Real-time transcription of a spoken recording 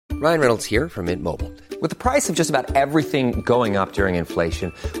Ryan Reynolds here from Mint Mobile. With the price of just about everything going up during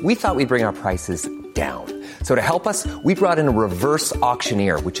inflation, we thought we'd bring our prices down. So to help us, we brought in a reverse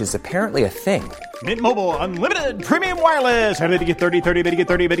auctioneer, which is apparently a thing. Mint Mobile Unlimited Premium Wireless. How to get 30, 30, bit to get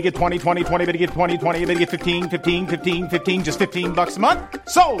 30, bit to get 20, 20, 20, bit to get 20, 20, bit to get 15, 15, 15, 15, just $15 a month?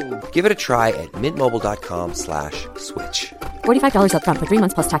 Sold! Give it a try at mintmobile.com/switch. $45 up front for 3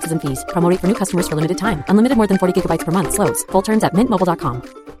 months plus taxes and fees. Promo rate for new customers for limited time. Unlimited more than 40 gigabytes per month. Slows full terms at mintmobile.com.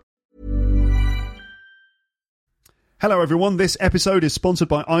 Hello everyone, this episode is sponsored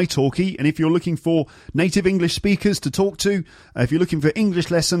by italki, and if you're looking for native English speakers to talk to, if you're looking for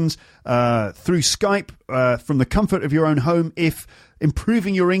English lessons through Skype from the comfort of your own home, if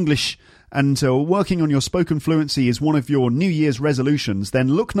improving your English and working on your spoken fluency is one of your New Year's resolutions, then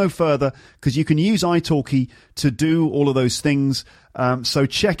look no further, because you can use italki to do all of those things. So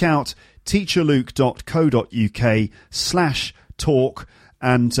check out teacherluke.co.uk/talk.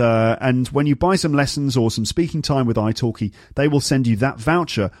 And when you buy some lessons or some speaking time with italki, they will send you that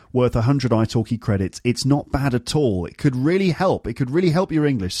voucher worth 100 italki credits. It's not bad at all. It could really help. It could really help your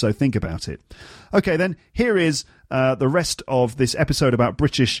English, so think about it. Okay, then, here is the rest of this episode about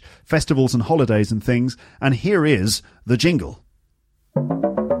British festivals and holidays and things, and here is the jingle.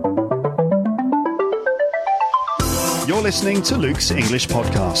 You're listening to Luke's English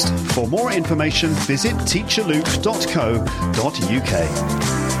Podcast. For more information, visit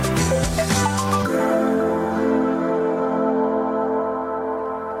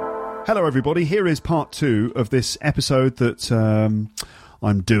teacherluke.co.uk. Hello everybody, here is part 2 of this episode that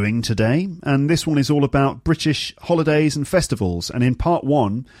I'm doing today, and this one is all about British holidays and festivals. And in part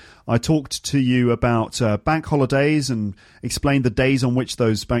 1, I talked to you about bank holidays and explained the days on which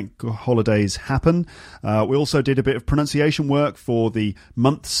those bank holidays happen. We also did a bit of pronunciation work for the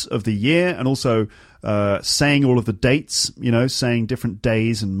months of the year, and also saying all of the dates, saying different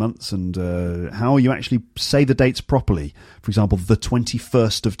days and months, and how you actually say the dates properly. For example, the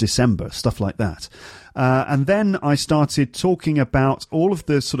 21st of December, stuff like that. And then I started talking about all of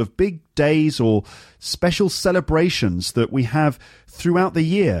the sort of big days or special celebrations that we have throughout the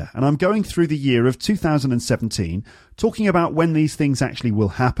year. And I'm going through the year of 2017, talking about when these things actually will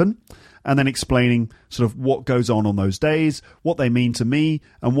happen, and then explaining sort of what goes on those days, what they mean to me,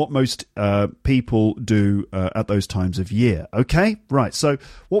 and what most people do at those times of year. Okay? Right. So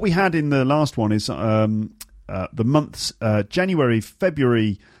what we had in the last one is the months January,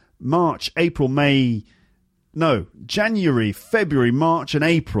 February, March, April, May... No, January, February, March and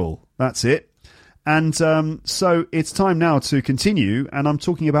April. That's it. And so it's time now to continue, and I'm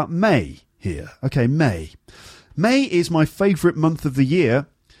talking about May here. Okay, May. May is my favourite month of the year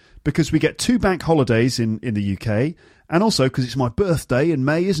because we get 2 bank holidays in the UK, and also because it's my birthday in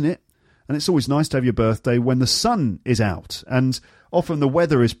May, isn't it? And it's always nice to have your birthday when the sun is out, and often the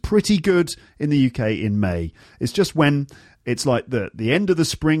weather is pretty good in the UK in May. It's just when it's like the end of the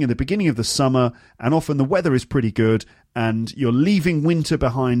spring and the beginning of the summer, and often the weather is pretty good, and you're leaving winter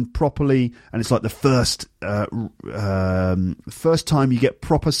behind properly, and it's like the first time you get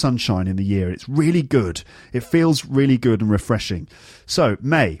proper sunshine in the year. It's really good. It feels really good and refreshing. So,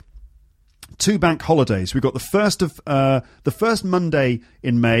 May. 2 bank holidays. We've got the first Monday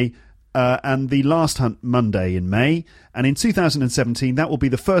in May, and the last Monday in May. And in 2017, that will be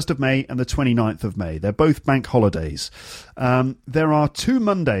the 1st of May and the 29th of May. They're both bank holidays. There are 2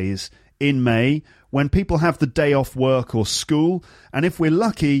 Mondays in May when people have the day off work or school. And if we're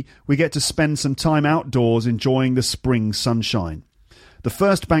lucky, we get to spend some time outdoors enjoying the spring sunshine. The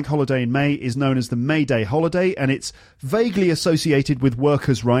first bank holiday in May is known as the May Day holiday, and it's vaguely associated with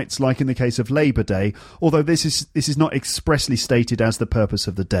workers' rights, like in the case of Labour Day, although this is not expressly stated as the purpose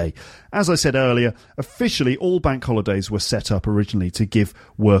of the day. As I said earlier, officially all bank holidays were set up originally to give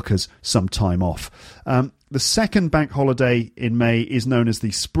workers some time off. The second bank holiday in May is known as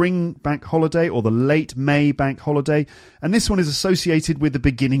the Spring Bank Holiday or the Late May Bank Holiday, and this one is associated with the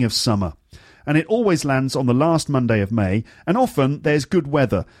beginning of summer. And it always lands on the last Monday of May, and often there's good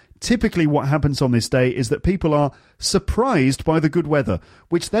weather. Typically what happens on this day is that people are surprised by the good weather,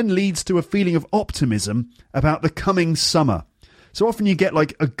 which then leads to a feeling of optimism about the coming summer. So often you get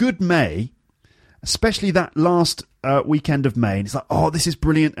like a good May, especially that last weekend of May, and it's like, oh, this is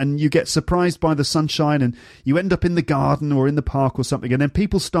brilliant, and you get surprised by the sunshine, and you end up in the garden or in the park or something, and then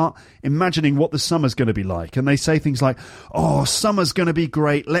people start imagining what the summer's going to be like, and they say things like, oh, summer's going to be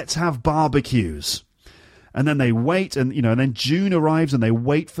great, let's have barbecues. And then they wait, and and then June arrives, and they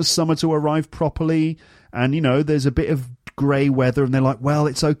wait for summer to arrive properly, and there's a bit of grey weather, and they're like, well,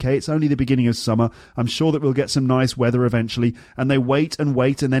 it's okay, it's only the beginning of summer, I'm sure that we'll get some nice weather eventually, and they wait, and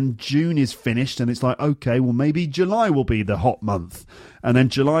then June is finished, and it's like, okay, well, maybe July will be the hot month, and then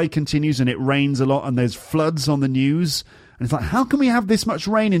July continues, and it rains a lot, and there's floods on the news, and it's like, how can we have this much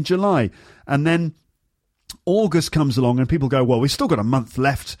rain in July? And then August comes along, and people go, well, we've still got a month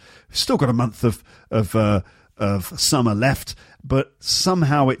left, we've still got a month of summer left, but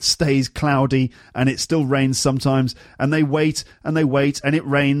somehow it stays cloudy and it still rains sometimes, and they wait and they wait and it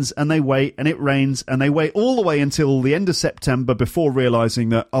rains and they wait and it rains and they wait all the way until the end of September before realising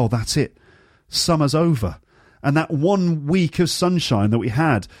that, oh, that's it, summer's over. And that 1 week of sunshine that we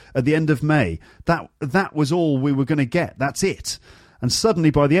had at the end of May, that was all we were going to get. That's it. And suddenly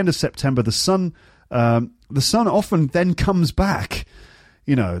by the end of September, the sun often then comes back.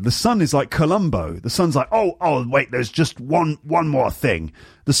 You know, the sun is like Columbo. The sun's like, oh, wait, there's just one more thing.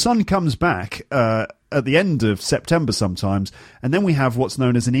 The sun comes back at the end of September sometimes, and then we have what's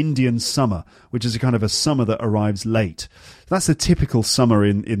known as an Indian summer, which is a kind of a summer that arrives late. That's a typical summer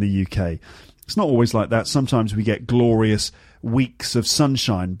in the UK. It's not always like that. Sometimes we get glorious weeks of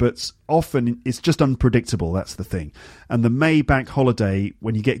sunshine, but often it's just unpredictable. That's the thing. And the May bank holiday,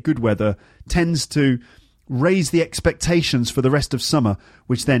 when you get good weather, tends to raise the expectations for the rest of summer,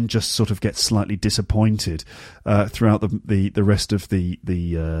 which then just sort of gets slightly disappointed throughout the rest of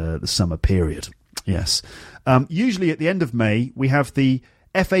the summer period. Yes. Usually at the end of May, we have the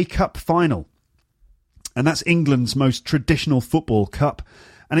FA Cup final, and that's England's most traditional football cup.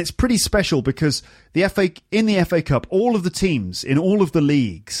 And it's pretty special because in the FA Cup, all of the teams in all of the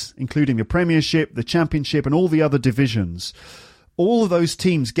leagues, including the Premiership, the Championship, and all the other divisions, all of those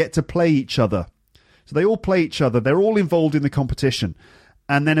teams get to play each other. So they all play each other. They're all involved in the competition.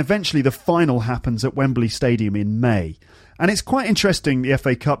 And then eventually the final happens at Wembley Stadium in May. And it's quite interesting, the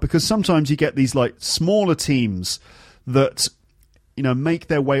FA Cup, because sometimes you get these like smaller teams that, you know, make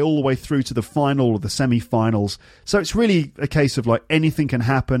their way all the way through to the final or the semi-finals. So it's really a case of like anything can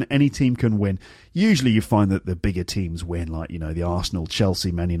happen, any team can win. Usually you find that the bigger teams win, like, you know, the Arsenal, Chelsea,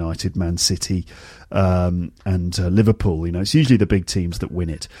 Man United, Man City, and Liverpool. You know, it's usually the big teams that win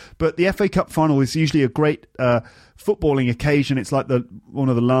it. But the FA Cup final is usually a great footballing occasion. It's like one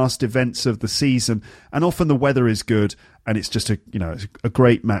of the last events of the season, and often the weather is good, and it's just it's a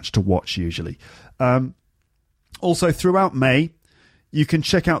great match to watch usually. Also throughout May, you can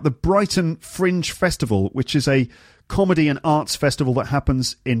check out the Brighton Fringe Festival, which is a comedy and arts festival that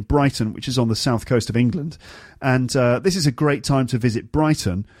happens in Brighton, which is on the south coast of England. And this is a great time to visit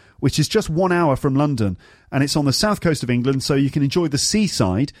Brighton, which is just 1 hour from London. And it's on the south coast of England, so you can enjoy the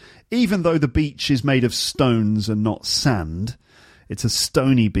seaside, even though the beach is made of stones and not sand. It's a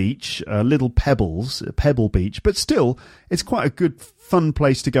stony beach, little pebbles, a pebble beach, but still, it's quite a good, fun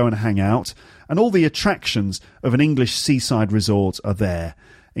place to go and hang out. And all the attractions of an English seaside resort are there,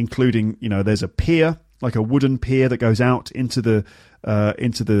 including, there's a pier, like a wooden pier that goes out into the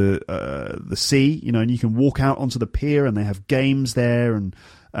sea, and you can walk out onto the pier, and they have games there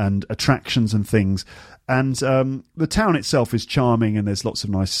and attractions and things. And the town itself is charming, and there's lots of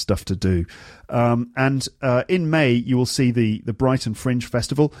nice stuff to do. And in May, you will see the Brighton Fringe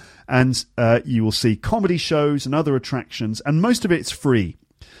Festival, and you will see comedy shows and other attractions, and most of it's free.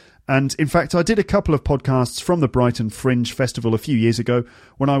 And in fact, I did a couple of podcasts from the Brighton Fringe Festival a few years ago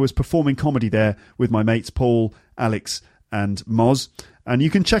when I was performing comedy there with my mates Paul, Alex, and Moz. And you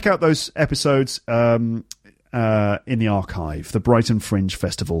can check out those episodes in the archive, the Brighton Fringe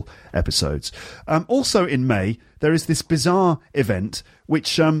Festival episodes. Also in May, there is this bizarre event,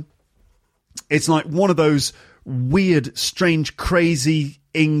 which it's like one of those weird, strange, crazy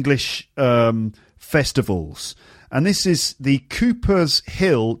English festivals. And this is the Cooper's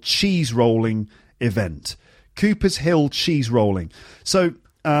Hill Cheese Rolling event. Cooper's Hill Cheese Rolling. So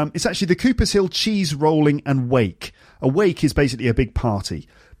it's actually the Cooper's Hill Cheese Rolling and Wake. A wake is basically a big party.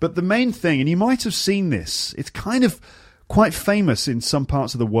 But the main thing, and you might have seen this, it's kind of quite famous in some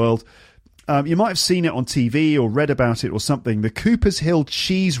parts of the world. You might have seen it on TV or read about it or something. The Cooper's Hill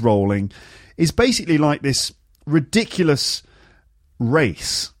Cheese Rolling is basically like this ridiculous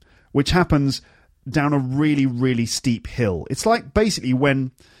race which happens down a really, really steep hill. It's like basically when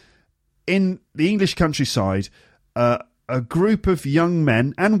in the English countryside, a group of young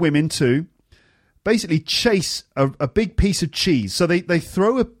men and women too basically chase a big piece of cheese. So they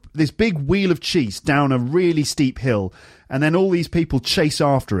throw this big wheel of cheese down a really steep hill, and then all these people chase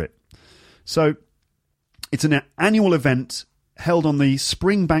after it. So it's an annual event held on the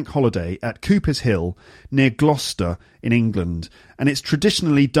spring bank holiday at Cooper's Hill near Gloucester in England, and it's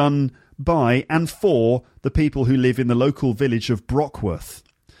traditionally done by and for the people who live in the local village of Brockworth.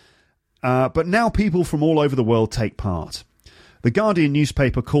 But now people from all over the world take part. The Guardian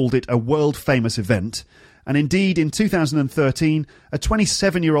newspaper called it a world-famous event, and indeed in 2013, a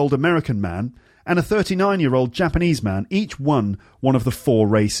 27-year-old American man and a 39-year-old Japanese man each won one of the 4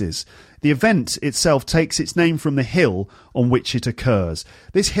 races. The event itself takes its name from the hill on which it occurs.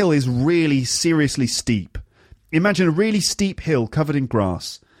 This hill is really seriously steep. Imagine a really steep hill covered in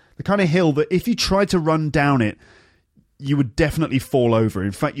grass. The kind of hill that if you tried to run down it, you would definitely fall over.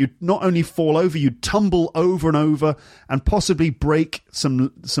 In fact, you'd not only fall over, you'd tumble over and over and possibly break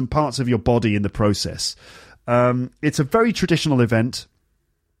some parts of your body in the process. It's a very traditional event,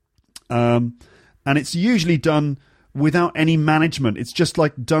 and it's usually done without any management. It's just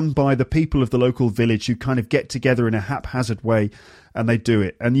like done by the people of the local village who kind of get together in a haphazard way and they do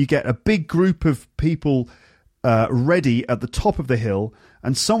it. And you get a big group of people ready at the top of the hill,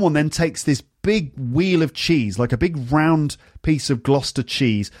 and someone then takes this big wheel of cheese, like a big round piece of Gloucester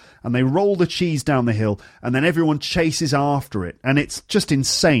cheese, and they roll the cheese down the hill, and then everyone chases after it. And it's just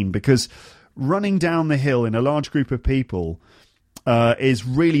insane because running down the hill in a large group of people is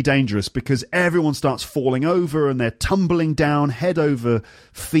really dangerous because everyone starts falling over and they're tumbling down head over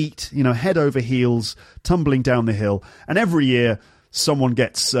feet, head over heels, tumbling down the hill. And every year someone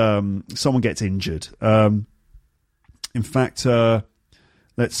gets injured. In fact,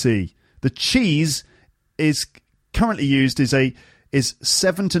 let's see. The cheese is currently used is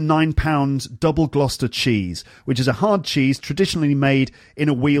 7 to 9 pound double Gloucester cheese, which is a hard cheese traditionally made in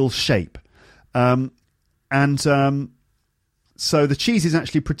a wheel shape. So the cheese is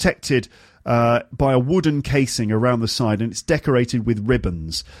actually protected by a wooden casing around the side, and it's decorated with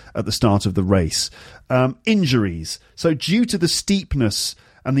ribbons at the start of the race. Injuries. So due to the steepness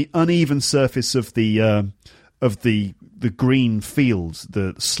and the uneven surface of the green fields,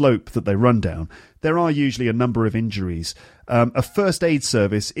 the slope that they run down, there are usually a number of injuries. A first aid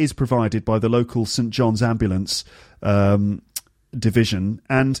service is provided by the local St John's Ambulance division,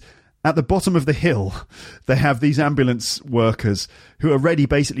 and at the bottom of the hill, they have these ambulance workers who are ready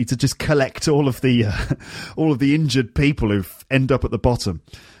basically to just collect all of the injured people who end up at the bottom.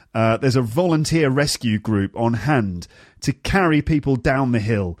 There's a volunteer rescue group on hand to carry people down the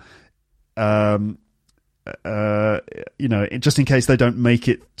hill, just in case they don't make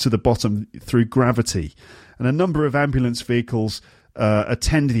it to the bottom through gravity. And a number of ambulance vehicles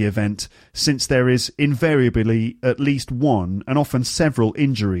attend the event, since there is invariably at least one and often several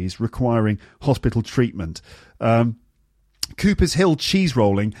injuries requiring hospital treatment. Cooper's Hill cheese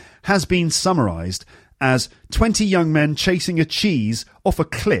rolling has been summarised as 20 young men chasing a cheese off a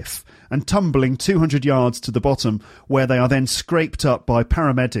cliff and tumbling 200 yards to the bottom, where they are then scraped up by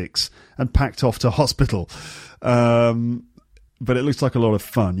paramedics and packed off to hospital. But it looks like a lot of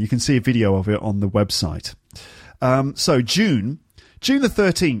fun. You can see a video of it on the website. So June the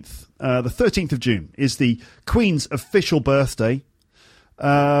 13th, the 13th of June, is the Queen's official birthday.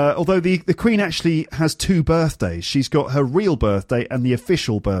 Although the Queen actually has 2 birthdays. She's got her real birthday and the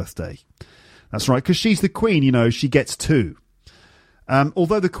official birthday. That's right, because she's the Queen, she gets 2.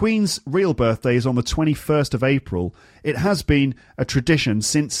 Although the Queen's real birthday is on the 21st of April, it has been a tradition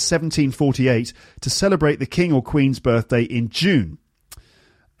since 1748 to celebrate the King or Queen's birthday in June.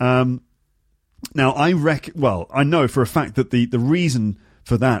 Now, I know for a fact that the reason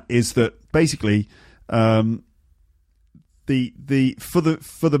for that is that basically for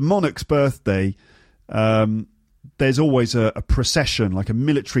the monarch's birthday, there's always a procession, like a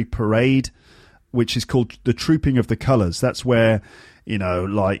military parade, which is called the Trooping of the Colours. That's where,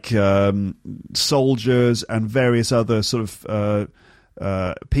 soldiers and various other sort of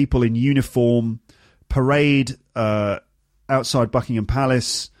people in uniform parade outside Buckingham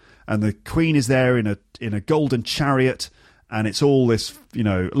Palace, and the Queen is there in a golden chariot, and it's all this,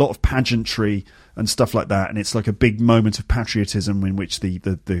 a lot of pageantry and stuff like that, and it's like a big moment of patriotism in which the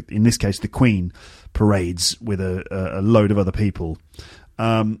in this case the Queen parades with a load of other people,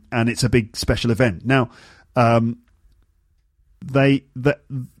 and it's a big special event. Now, they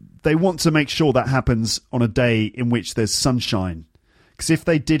want to make sure that happens on a day in which there's sunshine, because if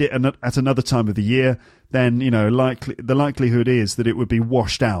they did it at another time of the year, then the likelihood is that it would be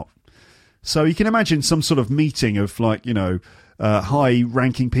washed out. So you can imagine some sort of meeting of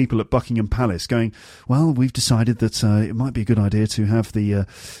high-ranking people at Buckingham Palace going, well, we've decided that it might be a good idea to have the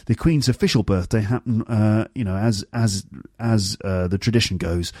Queen's official birthday happen, as the tradition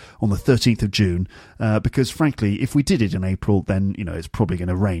goes, on the 13th of June, because frankly, if we did it in April, then it's probably going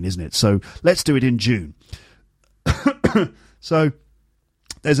to rain, isn't it? So let's do it in June. So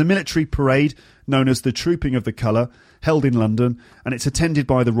there's a military parade known as the Trooping of the Colour, held in London, and it's attended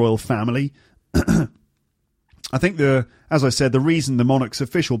by the royal family. I think as I said, the reason the monarch's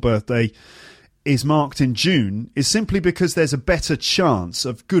official birthday is marked in June is simply because there's a better chance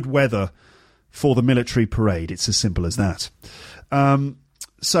of good weather for the military parade. It's as simple as that.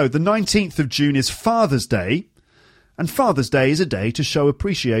 So the 19th of June is Father's Day, and Father's Day is a day to show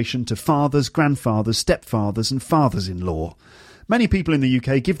appreciation to fathers, grandfathers, stepfathers and fathers-in-law. Many people in the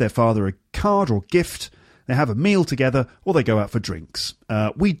UK give their father a card or gift, they have a meal together, or they go out for drinks.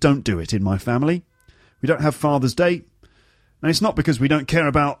 We don't do it in my family. We don't have Father's Day. Now, it's not because we don't care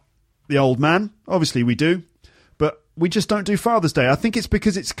about the old man. Obviously we do. But we just don't do Father's Day. I think it's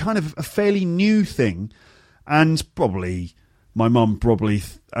because it's kind of a fairly new thing. And probably my mum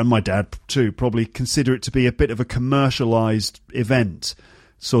and my dad too probably consider it to be a bit of a commercialised event.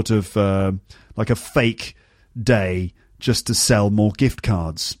 Sort of like a fake day just to sell more gift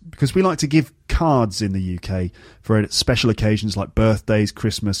cards. Because we like to give cards in the UK for special occasions like birthdays,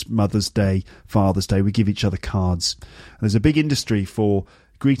 Christmas, Mother's Day, Father's Day. We give each other cards. And there's a big industry for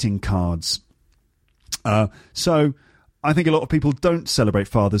greeting cards. So I think a lot of people don't celebrate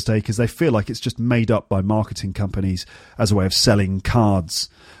Father's Day because they feel like it's just made up by marketing companies as a way of selling cards.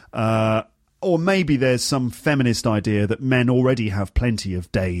 Or maybe there's some feminist idea that men already have plenty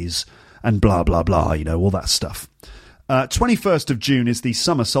of days and blah, blah, blah, all that stuff. 21st of June is the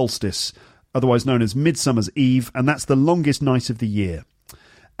summer solstice, otherwise known as Midsummer's Eve, and that's the longest night of the year.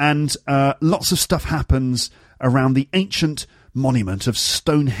 And lots of stuff happens around the ancient monument of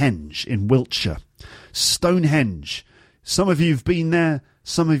Stonehenge in Wiltshire. Stonehenge. Some of you have been there.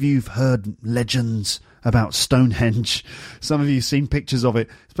 Some of you have heard legends about Stonehenge. Some of you have seen pictures of it.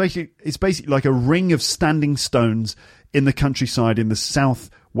 It's basically like a ring of standing stones in the countryside in the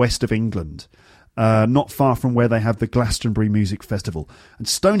southwest of England. Not far from where they have the Glastonbury Music Festival. And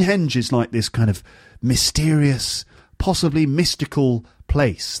Stonehenge is like this kind of mysterious, possibly mystical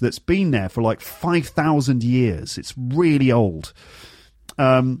place that's been there for like 5,000 years. It's really old.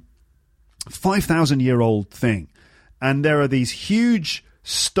 5,000-year-old thing. And there are these huge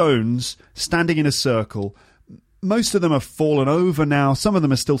stones standing in a circle. Most of them have fallen over now. Some of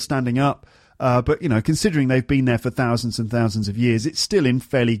them are still standing up. But, considering they've been there for thousands and thousands of years, it's still in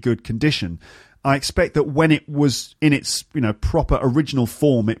fairly good condition. I expect that when it was in its, proper original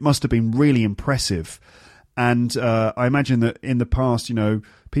form, it must have been really impressive. And I imagine that in the past,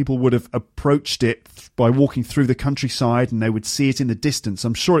 people would have approached it by walking through the countryside and they would see it in the distance.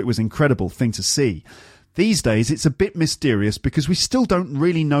 I'm sure it was an incredible thing to see. These days, it's a bit mysterious because we still don't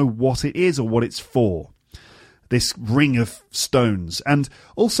really know what it is or what it's for. This ring of stones. And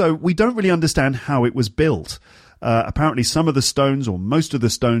also, we don't really understand how it was built. Apparently, some of the stones, or most of the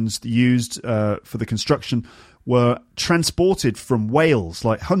stones used for the construction, were transported from Wales,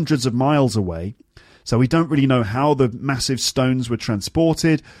 like hundreds of miles away. So we don't really know how the massive stones were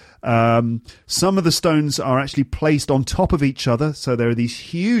transported. Some of the stones are actually placed on top of each other. So there are these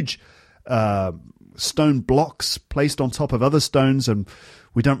huge stone blocks placed on top of other stones, and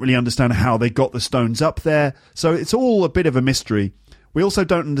we don't really understand how they got the stones up there. So it's all a bit of a mystery. We also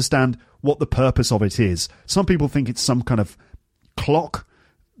don't understand what the purpose of it is. Some people think it's some kind of clock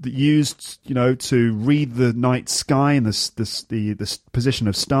that used, to read the night sky and the position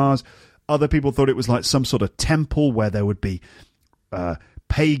of stars. Other people thought it was like some sort of temple where there would be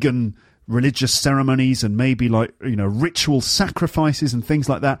pagan religious ceremonies and maybe like, ritual sacrifices and things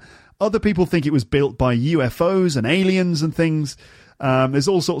like that. Other people think it was built by UFOs and aliens and things. There's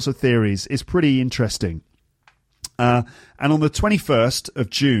all sorts of theories. It's pretty interesting. And on the 21st of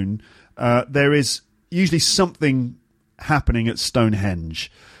June, there is usually something happening at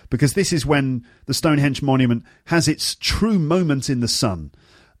Stonehenge, because this is when the Stonehenge monument has its true moment in the sun,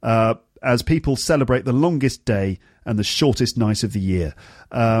 as people celebrate the longest day and the shortest night of the year.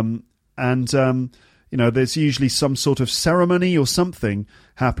 There's usually some sort of ceremony or something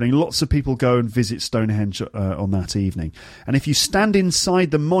happening. Lots of people go and visit Stonehenge on that evening. And if you stand inside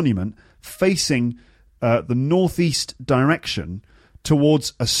the monument facing the northeast direction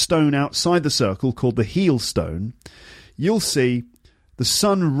towards a stone outside the circle called the heel stone, you'll see the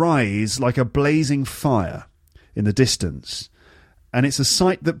sun rise like a blazing fire in the distance. And it's a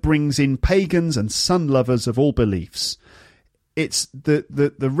sight that brings in pagans and sun lovers of all beliefs. It's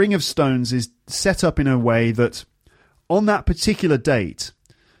the ring of stones is set up in a way that on that particular date,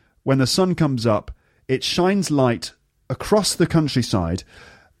 when the sun comes up, it shines light across the countryside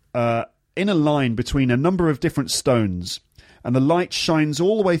in a line between a number of different stones, and the light shines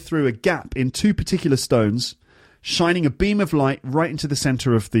all the way through a gap in two particular stones, shining a beam of light right into the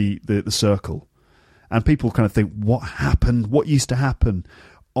centre of the circle. And people kind of think, what happened? What used to happen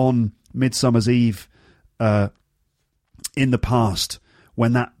on Midsummer's Eve in the past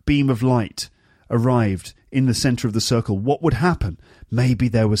when that beam of light arrived in the centre of the circle, what would happen? Maybe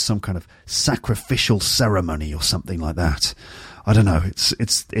there was some kind of sacrificial ceremony or something like that. I don't know.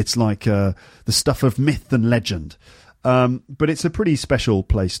 It's like the stuff of myth and legend. But it's a pretty special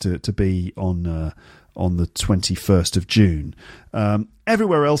place to be on the 21st of June.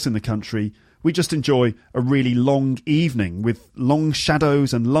 Everywhere else in the country, we just enjoy a really long evening with long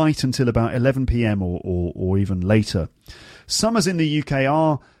shadows and light until about 11 p.m. or even later. Summers in the UK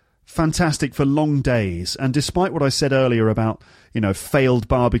are fantastic for long days, and despite what I said earlier about, failed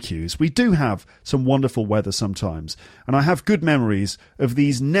barbecues, we do have some wonderful weather sometimes, and I have good memories of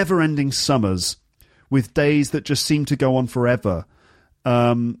these never-ending summers with days that just seem to go on forever.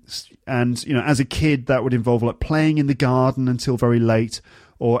 And as a kid, that would involve like playing in the garden until very late,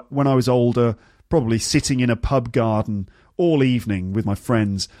 or when I was older, probably sitting in a pub garden all evening with my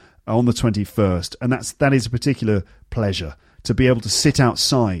friends on the 21st, and that is a particular pleasure, to be able to sit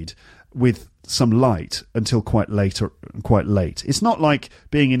outside with some light until quite late. It's not like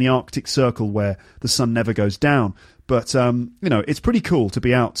being in the Arctic Circle where the sun never goes down, but it's pretty cool to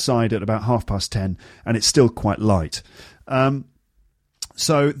be outside at about 10:30 and it's still quite light.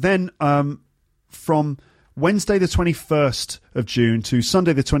 So then from Wednesday the 21st of June to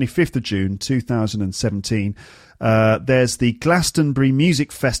Sunday the 25th of June 2017, there's the Glastonbury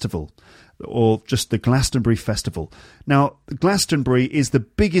Music Festival, or just the Glastonbury Festival. Now, Glastonbury is the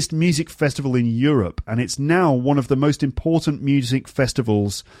biggest music festival in Europe, and it's now one of the most important music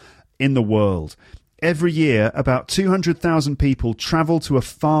festivals in the world. Every year, about 200,000 people travel to a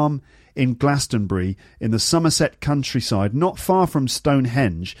farm in Glastonbury in the Somerset countryside, not far from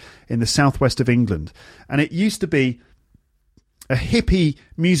Stonehenge in the southwest of England. And it used to be a hippie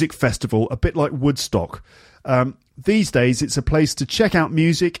music festival, a bit like Woodstock. These days, it's a place to check out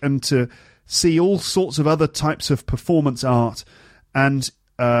music and to see all sorts of other types of performance art, and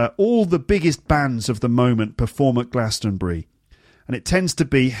all the biggest bands of the moment perform at Glastonbury. And it tends to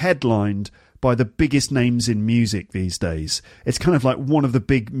be headlined by the biggest names in music these days. It's kind of like one of the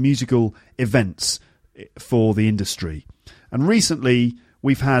big musical events for the industry. And recently,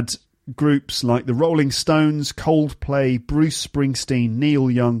 we've had groups like the Rolling Stones, Coldplay, Bruce Springsteen, Neil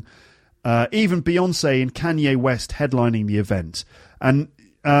Young, even Beyonce and Kanye West headlining the event. And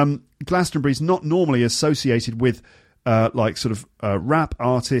Glastonbury is not normally associated with rap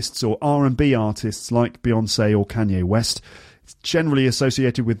artists or R&B artists like Beyonce or Kanye West. It's generally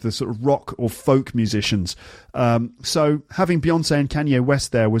associated with the sort of rock or folk musicians. So having Beyonce and Kanye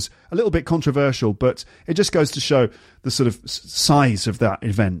West there was a little bit controversial, but it just goes to show the sort of size of that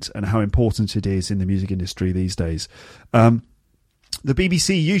event and how important it is in the music industry these days. The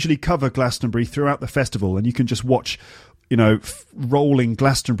BBC usually cover Glastonbury throughout the festival, and you can just watch rolling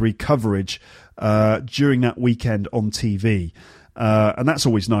Glastonbury coverage during that weekend on TV. And that's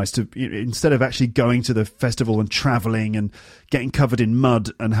always nice to, instead of actually going to the festival and travelling and getting covered in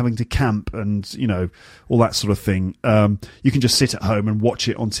mud and having to camp and, all that sort of thing, you can just sit at home and watch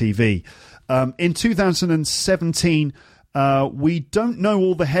it on TV. In 2017, we don't know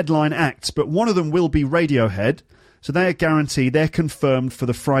all the headline acts, but one of them will be Radiohead. So they're guaranteed, they're confirmed for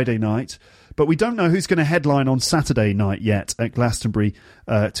the Friday night. But we don't know who's going to headline on Saturday night yet at Glastonbury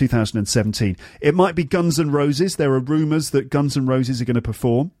 2017. It might be Guns N' Roses. There are rumours that Guns N' Roses are going to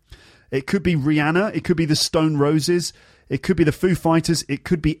perform. It could be Rihanna. It could be the Stone Roses. It could be the Foo Fighters. It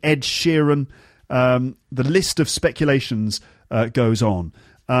could be Ed Sheeran. The list of speculations goes on.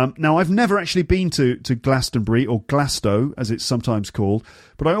 Now, I've never actually been to Glastonbury, or Glasto, as it's sometimes called,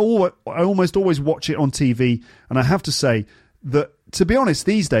 but I almost always watch it on TV, and I have to say that, to be honest,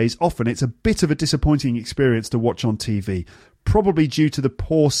 these days, often it's a bit of a disappointing experience to watch on TV, probably due to the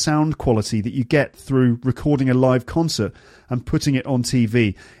poor sound quality that you get through recording a live concert and putting it on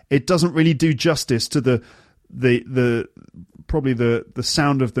TV. It doesn't really do justice to the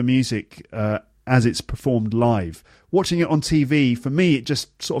sound of the music as it's performed live. Watching it on TV, for me, it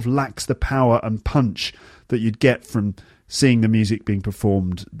just sort of lacks the power and punch that you'd get from seeing the music being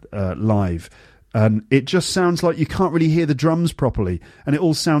performed live. And it just sounds like you can't really hear the drums properly, and it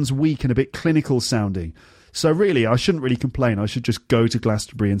all sounds weak and a bit clinical sounding. So really, I shouldn't really complain. I should just go to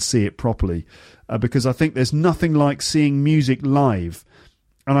Glastonbury and see it properly, because I think there's nothing like seeing music live.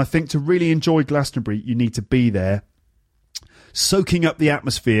 And I think to really enjoy Glastonbury, you need to be there, soaking up the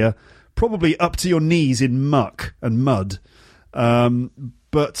atmosphere, probably up to your knees in muck and mud.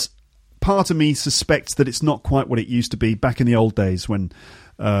 But part of me suspects that it's not quite what it used to be back in the old days when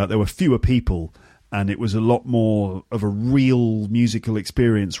there were fewer people and it was a lot more of a real musical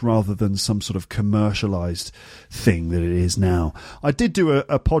experience rather than some sort of commercialised thing that it is now. I did do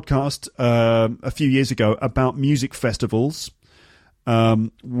a podcast a few years ago about music festivals,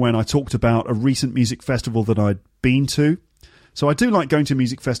 when I talked about a recent music festival that I'd been to. So I do like going to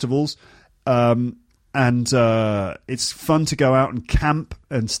music festivals, and it's fun to go out and camp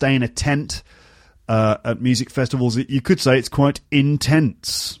and stay in a tent at music festivals. You could say it's quite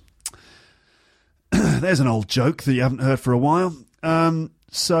intense. There's an old joke that you haven't heard for a while.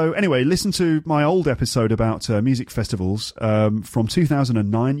 So anyway, listen to my old episode about music festivals from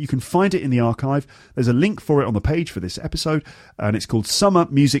 2009. You can find it in the archive. There's a link for it on the page for this episode, and it's called Summer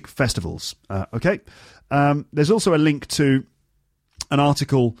Music Festivals. Okay. There's also a link to an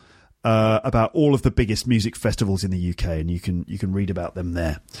article about all of the biggest music festivals in the UK, and you can read about them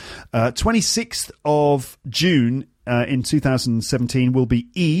there. 26th of June in 2017 will be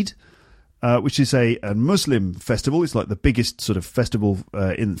Eid, which is a Muslim festival. It's like the biggest sort of festival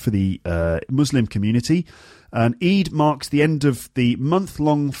for the Muslim community. And Eid marks the end of the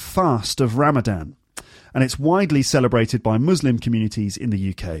month-long fast of Ramadan, and it's widely celebrated by Muslim communities in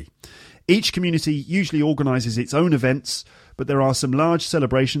the UK. Each community usually organises its own events, but there are some large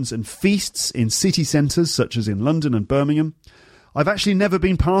celebrations and feasts in city centres, such as in London and Birmingham. I've actually never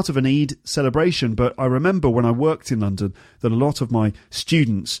been part of an Eid celebration, but I remember when I worked in London that a lot of my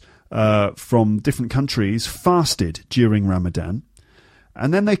students from different countries fasted during Ramadan,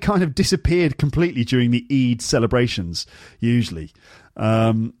 and then they kind of disappeared completely during the Eid celebrations, usually.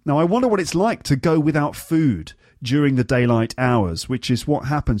 Now, I wonder what it's like to go without food during the daylight hours, which is what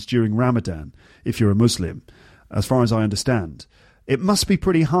happens during Ramadan if you're a Muslim, as far as I understand. It must be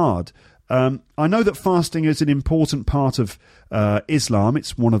pretty hard. I know that fasting is an important part of Islam.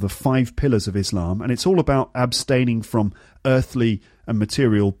 It's one of the 5 pillars of Islam, and it's all about abstaining from earthly and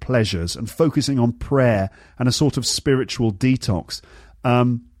material pleasures and focusing on prayer and a sort of spiritual detox.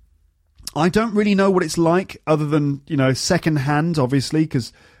 I don't really know what it's like other than, second hand, obviously,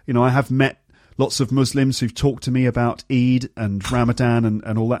 because, I have met lots of Muslims who've talked to me about Eid and Ramadan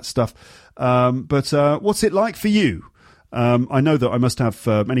and all that stuff. But what's it like for you? I know that I must have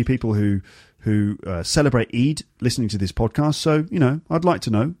many people who celebrate Eid listening to this podcast. So, I'd like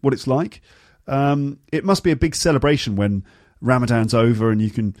to know what it's like. It must be a big celebration when Ramadan's over and you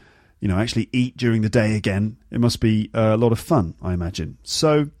can, actually eat during the day again. It must be a lot of fun, I imagine.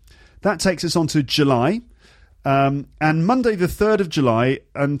 So that takes us on to July. And Monday the 3rd of July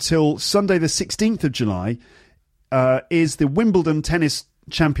until Sunday the 16th of July is the Wimbledon Tennis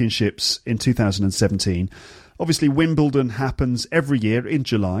Championships in 2017. Obviously, Wimbledon happens every year in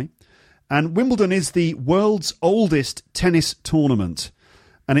July. And Wimbledon is the world's oldest tennis tournament.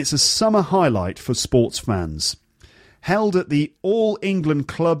 And it's a summer highlight for sports fans. Held at the All England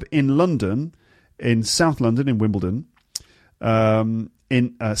Club in London, in South London, in Wimbledon, since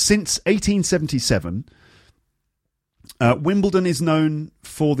 1877... Wimbledon is known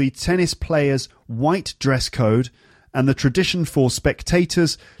for the tennis players' white dress code and the tradition for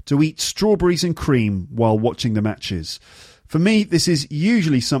spectators to eat strawberries and cream while watching the matches. For me, this is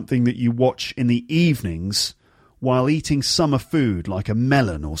usually something that you watch in the evenings while eating summer food like a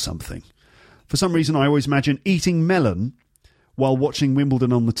melon or something. For some reason, I always imagine eating melon while watching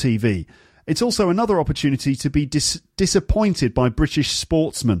Wimbledon on the TV. It's also another opportunity to be disappointed by British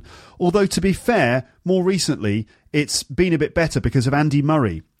sportsmen. Although, to be fair, more recently, it's been a bit better because of Andy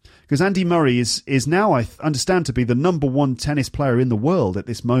Murray. Because Andy Murray is now, I understand, to be the number 1 tennis player in the world at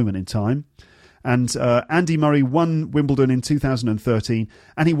this moment in time. And Andy Murray won Wimbledon in 2013,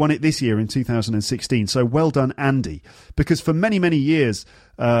 and he won it this year in 2016. So well done, Andy. Because for many, many years,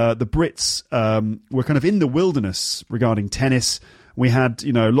 the Brits were kind of in the wilderness regarding tennis. We had,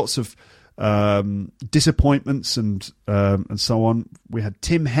 lots of disappointments and so on. We had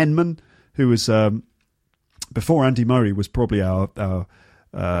Tim Henman, who was before Andy Murray was probably our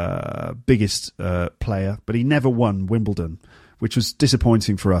biggest player, but he never won Wimbledon, which was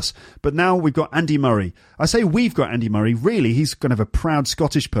disappointing for us. But now we've got Andy Murray. I say we've got Andy Murray. Really, he's kind of a proud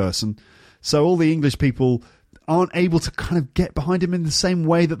Scottish person, so all the English people aren't able to kind of get behind him in the same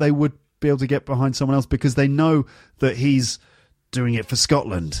way that they would be able to get behind someone else, because they know that he's doing it for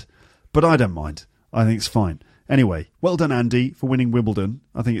Scotland. But I don't mind. I think it's fine. Anyway, well done, Andy, for winning Wimbledon.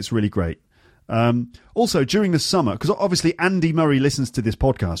 I think it's really great. Also, during the summer, because obviously Andy Murray listens to this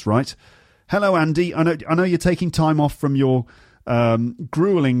podcast, right? Hello, Andy. I know you're taking time off from your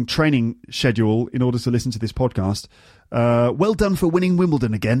grueling training schedule in order to listen to this podcast. Well done for winning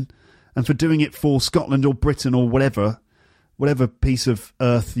Wimbledon again, and for doing it for Scotland or Britain or whatever piece of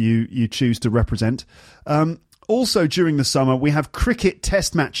earth you choose to represent. Also, during the summer, we have cricket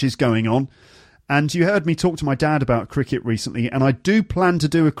test matches going on. And you heard me talk to my dad about cricket recently, and I do plan to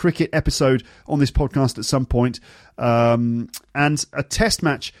do a cricket episode on this podcast at some point. And a test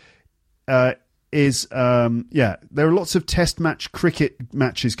match is, there are lots of test match cricket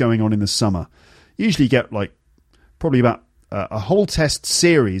matches going on in the summer. You usually get like probably about a whole test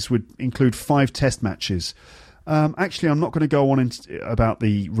series would include 5 test matches. Actually, I'm not going to go on about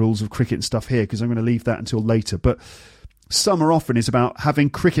the rules of cricket and stuff here because I'm going to leave that until later. But summer often is about having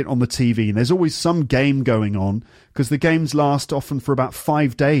cricket on the TV, and there's always some game going on because the games last often for about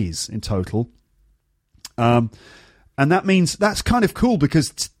 5 days in total. And that means that's kind of cool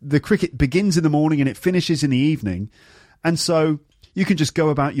because the cricket begins in the morning and it finishes in the evening. And so you can just go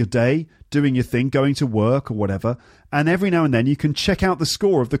about your day, doing your thing, going to work or whatever. And every now and then you can check out the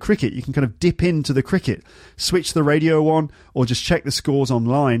score of the cricket. You can kind of dip into the cricket, switch the radio on, or just check the scores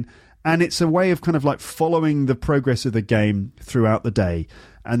online. And it's a way of kind of like following the progress of the game throughout the day.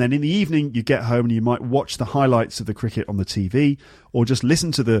 And then in the evening, you get home and you might watch the highlights of the cricket on the TV or just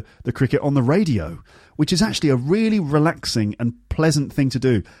listen to the cricket on the radio, which is actually a really relaxing and pleasant thing to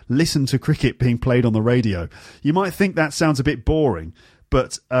do. Listen to cricket being played on the radio. You might think that sounds a bit boring,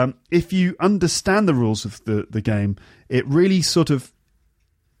 but if you understand the rules of the game, it really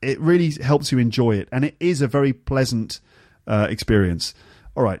helps you enjoy it. And it is a very pleasant experience.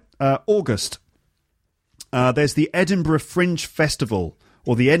 All right, August. There's the Edinburgh Fringe Festival,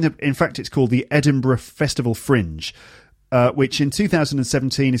 or in fact, it's called the Edinburgh Festival Fringe, which in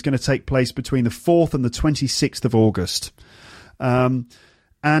 2017 is going to take place between the 4th and the 26th of August. And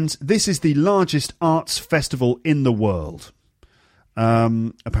this is the largest arts festival in the world.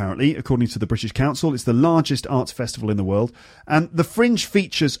 Apparently, according to the British Council, it's the largest arts festival in the world. And the Fringe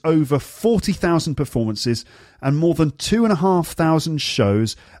features over 40,000 performances and more than 2,500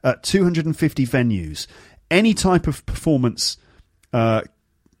 shows at 250 venues. Any type of performance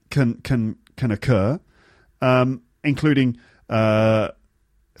can occur, including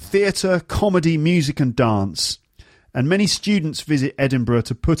theatre, comedy, music and dance. And many students visit Edinburgh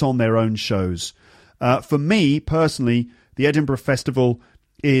to put on their own shows. For me, personally, the Edinburgh Festival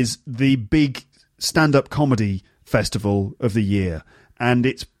is the big stand-up comedy festival of the year. And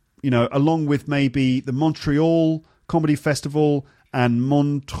it's, along with maybe the Montreal Comedy Festival and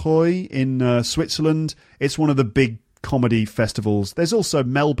Montreuil in Switzerland, it's one of the big comedy festivals. There's also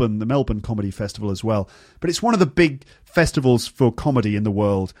Melbourne, the Melbourne Comedy Festival as well. But it's one of the big festivals for comedy in the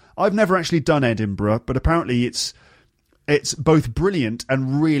world. I've never actually done Edinburgh, but apparently it's both brilliant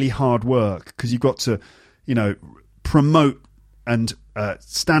and really hard work because you've got to, promote and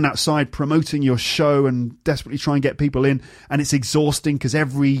stand outside promoting your show and desperately try and get people in. And it's exhausting because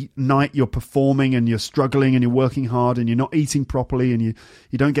every night you're performing and you're struggling and you're working hard and you're not eating properly and you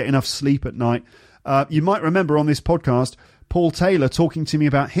don't get enough sleep at night. You might remember on this podcast, Paul Taylor talking to me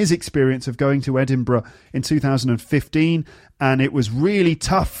about his experience of going to Edinburgh in 2015. And it was really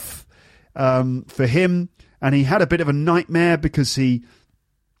tough for him. And he had a bit of a nightmare because he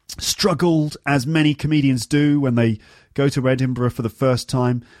struggled, as many comedians do when they go to Edinburgh for the first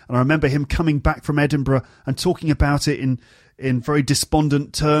time. And I remember him coming back from Edinburgh and talking about it in very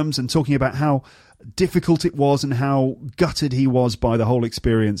despondent terms and talking about how difficult it was and how gutted he was by the whole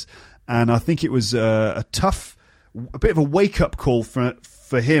experience. And I think it was a bit of a wake-up call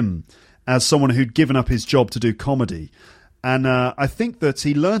for him as someone who'd given up his job to do comedy. And I think that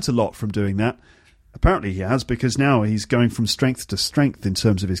he learnt a lot from doing that. Apparently he has, because now he's going from strength to strength in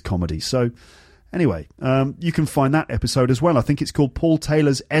terms of his comedy. So anyway, you can find that episode as well. I think it's called Paul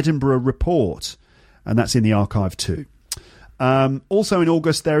Taylor's Edinburgh Report, and that's in the archive too. Also in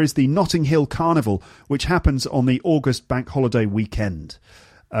August, there is the Notting Hill Carnival, which happens on the August bank holiday weekend.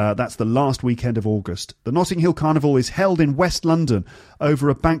 That's the last weekend of August. The Notting Hill Carnival is held in West London over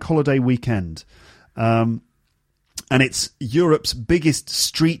a bank holiday weekend. And it's Europe's biggest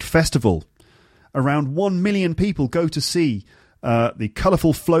street festival. Around 1 million people go to see the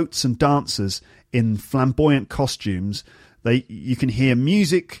colourful floats and dancers in flamboyant costumes. You can hear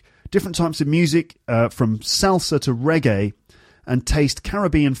music, different types of music, from salsa to reggae, and taste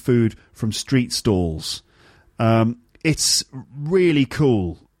Caribbean food from street stalls. It's really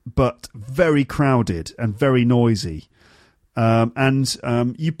cool, but very crowded and very noisy.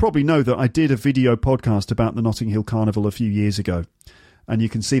 And you probably know that I did a video podcast about the Notting Hill Carnival a few years ago. And you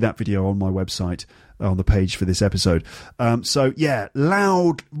can see that video on my website on the page for this episode. So, yeah,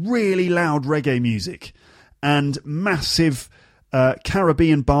 really loud reggae music and massive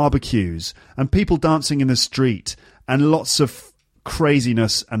Caribbean barbecues and people dancing in the street and lots of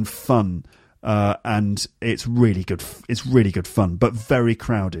craziness and fun. And it's really good. It's really good fun, but very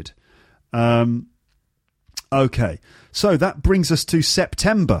crowded. Okay, so that brings us to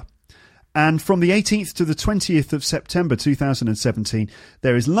September. And from the 18th to the 20th of September 2017,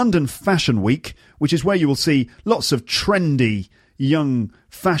 there is London Fashion Week, which is where you will see lots of trendy young,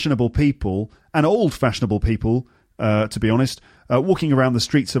 fashionable people and old fashionable people, to be honest, walking around the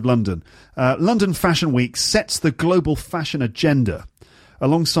streets of London. London Fashion Week sets the global fashion agenda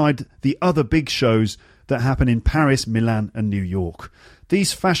alongside the other big shows that happen in Paris, Milan and New York.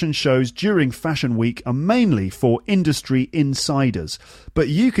 These fashion shows during Fashion Week are mainly for industry insiders, but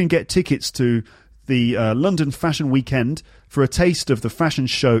you can get tickets to the London Fashion Weekend for a taste of the fashion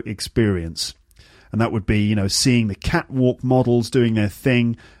show experience. And that would be, seeing the catwalk models doing their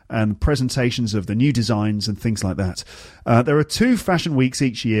thing and presentations of the new designs and things like that. There are 2 fashion weeks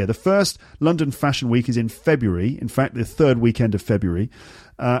each year. The first London Fashion Week is in February, in fact, the 3rd weekend of February,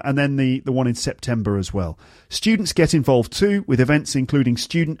 and then the one in September as well. Students get involved too, with events including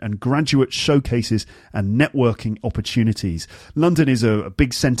student and graduate showcases and networking opportunities. London is a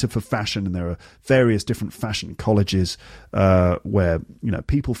big centre for fashion, and there are various different fashion colleges where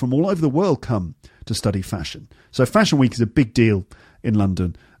people from all over the world come to study fashion. So Fashion Week is a big deal in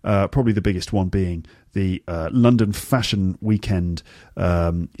London, probably the biggest one being the London Fashion Weekend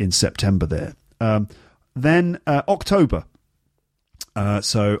in September there. Then October.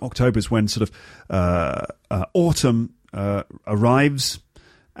 So October is when sort of autumn arrives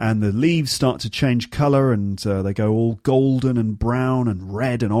and the leaves start to change colour, and they go all golden and brown and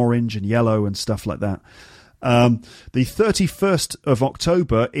red and orange and yellow and stuff like that. The 31st of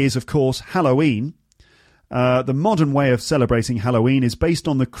October is, of course, Halloween. The modern way of celebrating Halloween is based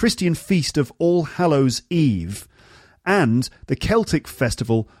on the Christian feast of All Hallows Eve and the Celtic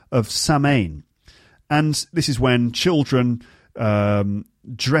festival of Samhain. And this is when children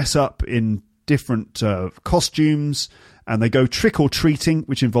dress up in different costumes, and they go trick-or-treating,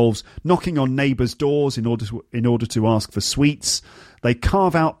 which involves knocking on neighbours' doors in order to ask for sweets. They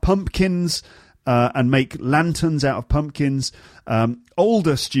carve out pumpkins and make lanterns out of pumpkins.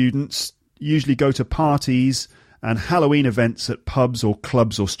 Older students usually go to parties and Halloween events at pubs or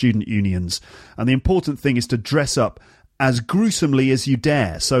clubs or student unions. And the important thing is to dress up as gruesomely as you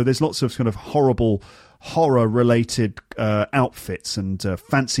dare. So there's lots of kind of horror-related outfits and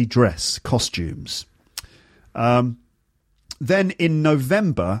fancy dress costumes. Then in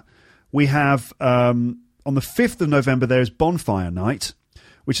November, we have, on the 5th of November, there is Bonfire Night,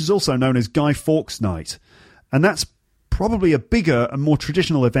 which is also known as Guy Fawkes Night. And that's probably a bigger and more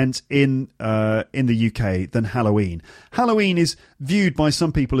traditional event in the UK than Halloween. Halloween is viewed by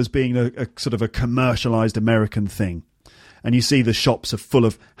some people as being a sort of a commercialised American thing. And you see the shops are full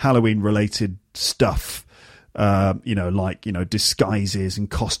of Halloween-related stuff, disguises and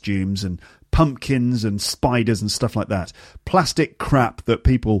costumes and pumpkins and spiders and stuff like that. Plastic crap that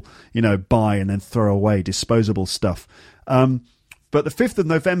people, buy and then throw away, disposable stuff. But the 5th of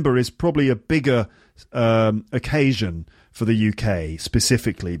November is probably a bigger occasion for the UK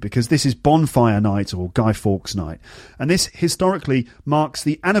specifically, because this is Bonfire Night or Guy Fawkes Night. And this historically marks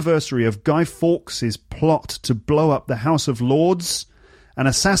the anniversary of Guy Fawkes' plot to blow up the House of Lords and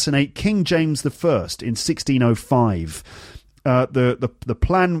assassinate King James I in 1605. The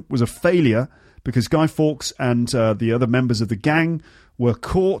plan was a failure because Guy Fawkes and the other members of the gang were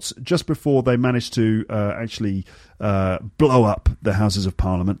caught just before they managed to actually blow up the Houses of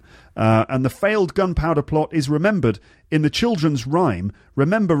Parliament. And the failed gunpowder plot is remembered in the children's rhyme,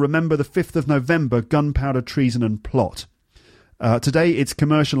 Remember, remember the 5th of November, gunpowder treason and plot. Today it's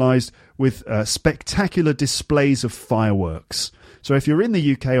commercialised with spectacular displays of fireworks. So if you're in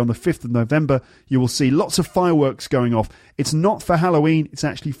the UK on the 5th of November, you will see lots of fireworks going off. It's not for Halloween, it's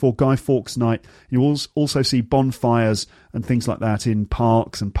actually for Guy Fawkes Night. You will also see bonfires and things like that in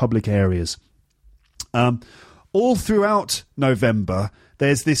parks and public areas. All throughout November,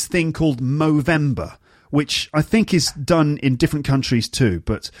 there's this thing called Movember, which I think is done in different countries too.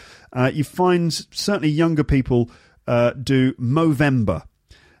 But you find certainly younger people do Movember.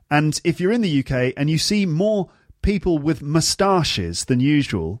 And if you're in the UK and you see more people with moustaches than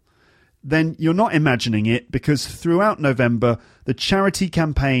usual, then you're not imagining it, because throughout November, the charity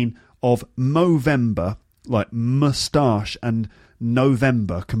campaign of Movember, like moustache and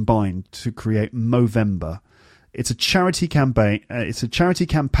November combined to create Movember, it's a charity campaign. It's a charity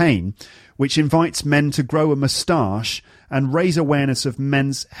campaign which invites men to grow a moustache and raise awareness of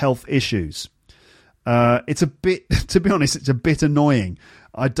men's health issues. It's a bit, to be honest, it's a bit annoying.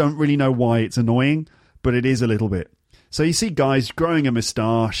 I don't really know why it's annoying, but it is a little bit. So you see guys growing a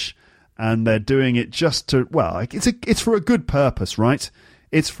moustache, and they're doing it just to, well, it's for a good purpose, right?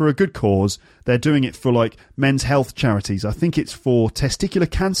 It's for a good cause. They're doing it for like men's health charities. I think it's for testicular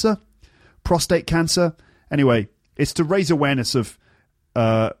cancer, prostate cancer. Anyway, it's to raise awareness of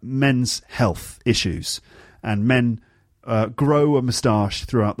men's health issues, and men grow a moustache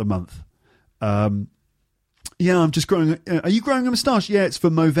throughout the month. Yeah, I'm just growing. Are you growing a moustache? Yeah, it's for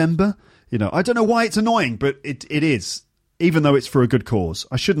Movember. You know, I don't know why it's annoying, but it is. Even though it's for a good cause,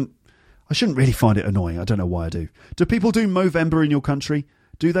 I shouldn't really find it annoying. I don't know why I do. Do people do Movember in your country?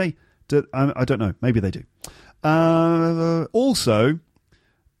 Do they? I don't know. Maybe they do. Also,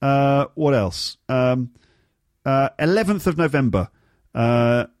 what else? 11th of November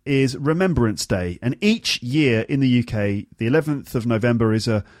is Remembrance Day, and each year in the UK, the 11th of November is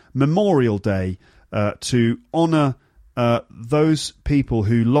a memorial day to honour those people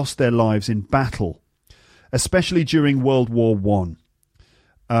who lost their lives in battle, especially during World War One.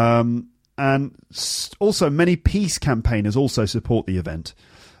 And also many peace campaigners also support the event.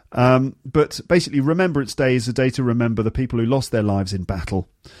 But basically, Remembrance Day is a day to remember the people who lost their lives in battle.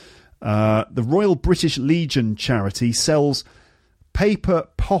 The Royal British Legion charity sells paper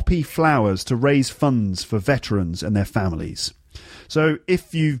poppy flowers to raise funds for veterans and their families. So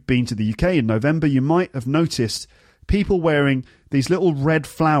if you've been to the UK in November, you might have noticed people wearing these little red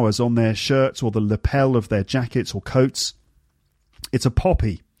flowers on their shirts or the lapel of their jackets or coats. It's a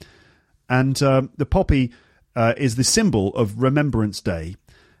poppy. And the poppy is the symbol of Remembrance Day.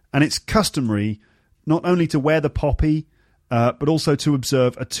 And it's customary not only to wear the poppy, but also to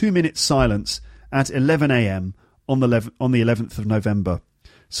observe a 2-minute silence at 11 a.m. on the 11th of November.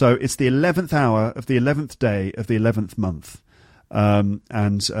 So it's the 11th hour of the 11th day of the 11th month. And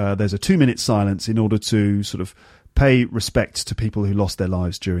there's a 2-minute silence in order to sort of pay respect to people who lost their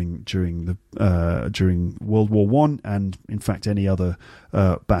lives during World War One and, in fact, any other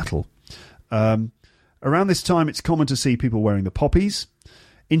battle. Around this time, it's common to see people wearing the poppies.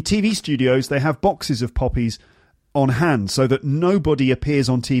 In TV studios, they have boxes of poppies on hand so that nobody appears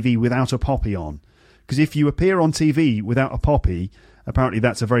on TV without a poppy on. Because if you appear on TV without a poppy, apparently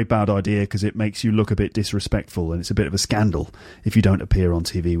that's a very bad idea because it makes you look a bit disrespectful and it's a bit of a scandal if you don't appear on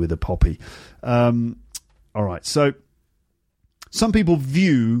TV with a poppy. All right, so some people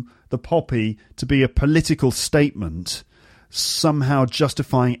view the poppy to be a political statement, somehow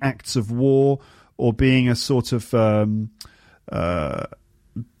justifying acts of war or being a sort of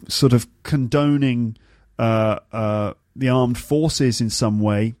condoning the armed forces in some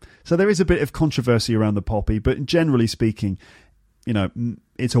way. So there is a bit of controversy around the poppy, but generally speaking, you know,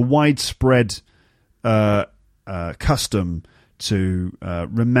 it's a widespread custom to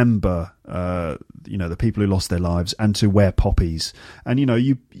remember, the people who lost their lives and to wear poppies. And, you know,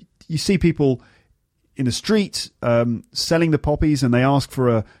 you see people in the street selling the poppies and they ask for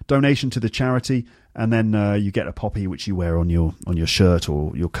a donation to the charity, and then you get a poppy which you wear on your shirt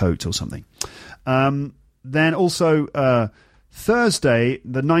or your coat or something. Then also Thursday,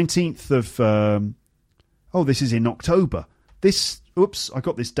 the 19th of... this is in October. I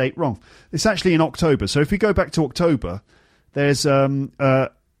got this date wrong. It's actually in October. So if we go back to October, there's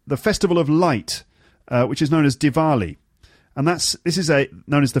the Festival of Light, which is known as Diwali. And this is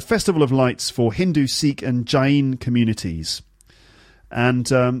known as the Festival of Lights for Hindu, Sikh and Jain communities. And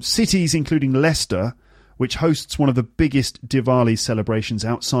cities including Leicester, which hosts one of the biggest Diwali celebrations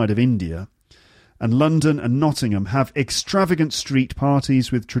outside of India, and London and Nottingham have extravagant street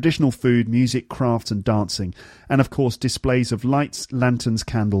parties with traditional food, music, crafts and dancing, and of course displays of lights, lanterns,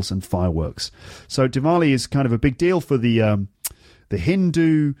 candles and fireworks. So Diwali is kind of a big deal for the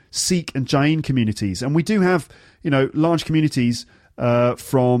Hindu, Sikh and Jain communities. And we do have, large communities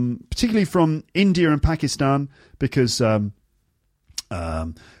particularly from India and Pakistan, because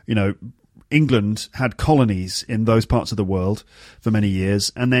England had colonies in those parts of the world for many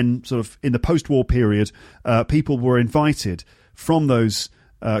years. And then sort of in the post-war period, people were invited from those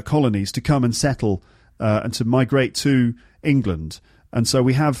colonies to come and settle and to migrate to England. And so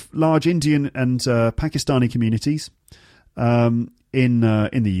we have large Indian and Pakistani communities in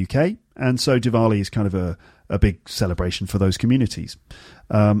the UK. And so Diwali is kind of a big celebration for those communities.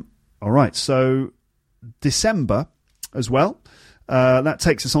 All right, so December as well. That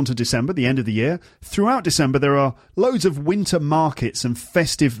takes us on to December, the end of the year. Throughout December, there are loads of winter markets and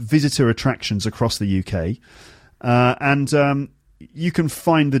festive visitor attractions across the UK. And you can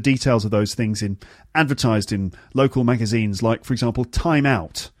find the details of those things advertised in local magazines like, for example, Time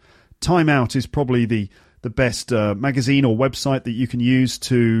Out. Time Out is probably the best magazine or website that you can use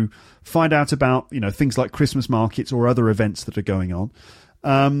to find out about, things like Christmas markets or other events that are going on.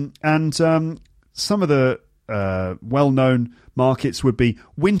 And some of the well-known markets would be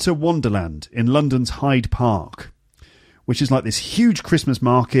Winter Wonderland in London's Hyde Park, which is like this huge Christmas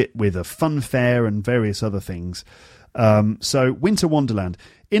market with a fun fair and various other things. So Winter Wonderland,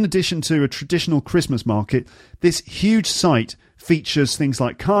 in addition to a traditional Christmas market, this huge site features things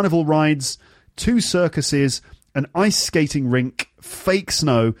like carnival rides, 2 circuses, an ice skating rink, fake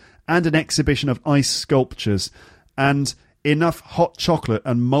snow, and an exhibition of ice sculptures, and enough hot chocolate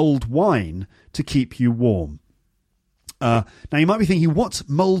and mulled wine to keep you warm. Now, you might be thinking, what's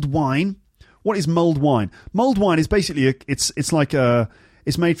mulled wine? What is mulled wine? Mulled wine is basically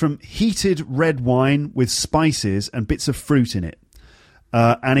it's made from heated red wine with spices and bits of fruit in it,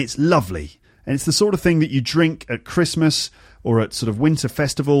 and it's lovely. And it's the sort of thing that you drink at Christmas or at sort of winter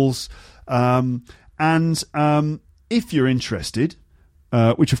festivals. If you're interested,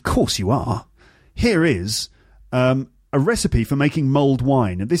 which of course you are, here is a recipe for making mulled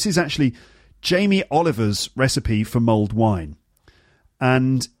wine. And this is actually Jamie Oliver's recipe for mulled wine.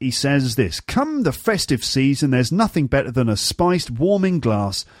 And he says this: come the festive season, there's nothing better than a spiced, warming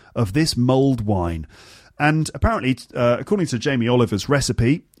glass of this mulled wine. And apparently, according to Jamie Oliver's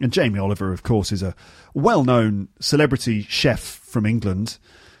recipe, and Jamie Oliver, of course, is a well-known celebrity chef from England,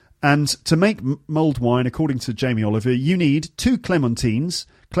 and to make mulled wine, according to Jamie Oliver, you need 2 clementines.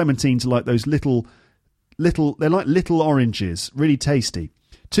 Clementines are like those little, they're like little oranges, really tasty.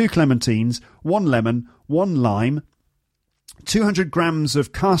 2 clementines, 1 lemon, 1 lime, 200 grams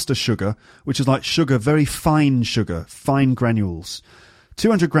of caster sugar, which is like sugar, very fine sugar, fine granules.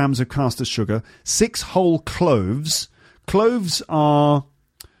 200 grams of caster sugar, 6 whole cloves. Cloves are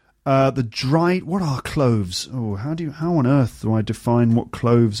the dried... What are cloves? Oh, how on earth do I define what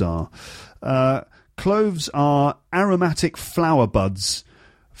cloves are? Cloves are aromatic flower buds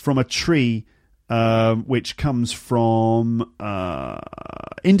from a tree which comes from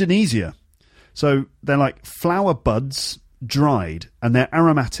Indonesia. So they're like flower buds dried, and they're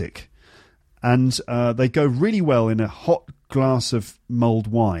aromatic. And they go really well in a hot glass of mulled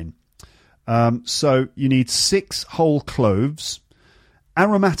wine. So you need 6 whole cloves.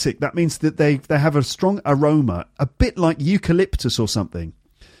 Aromatic, that means that they have a strong aroma, a bit like eucalyptus or something.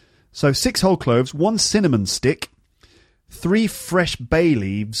 So 6 whole cloves, 1 cinnamon stick, 3 fresh bay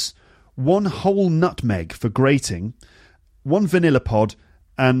leaves, 1 whole nutmeg for grating, 1 vanilla pod,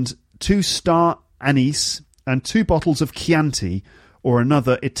 and 2 star anise, and 2 bottles of Chianti, or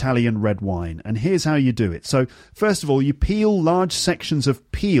another Italian red wine. And here's how you do it. So, first of all, you peel large sections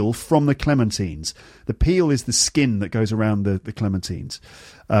of peel from the clementines. The peel is the skin that goes around the clementines.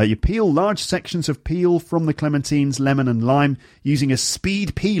 You peel large sections of peel from the clementines, lemon and lime, using a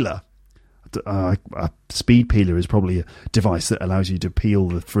speed peeler. A speed peeler is probably a device that allows you to peel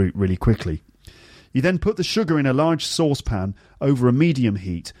the fruit really quickly. You then put the sugar in a large saucepan over a medium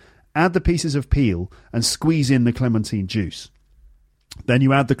heat, add the pieces of peel, and squeeze in the clementine juice. Then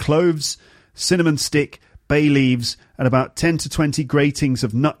you add the cloves, cinnamon stick, bay leaves, and about 10 to 20 gratings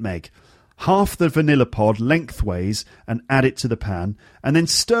of nutmeg. Half the vanilla pod lengthways and add it to the pan, and then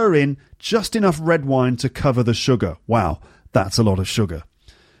stir in just enough red wine to cover the sugar. Wow, that's a lot of sugar.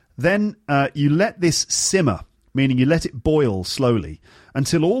 Then you let this simmer, meaning you let it boil slowly,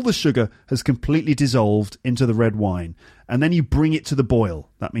 until all the sugar has completely dissolved into the red wine, and then you bring it to the boil.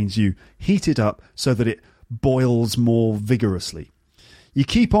 That means you heat it up so that it boils more vigorously. You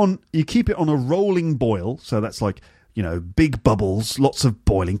keep it on a rolling boil, so that's like, big bubbles, lots of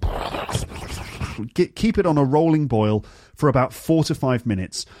boiling. Keep it on a rolling boil for about 4 to 5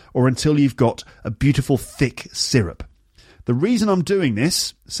 minutes, or until you've got a beautiful thick syrup. The reason I'm doing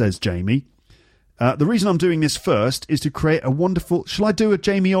this, says Jamie, the reason I'm doing this first is to create a wonderful... Shall I do a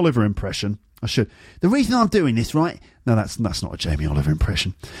Jamie Oliver impression? I should. The reason I'm doing this, right? No, that's not a Jamie Oliver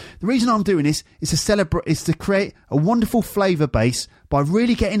impression. The reason I'm doing this is to create a wonderful flavour base by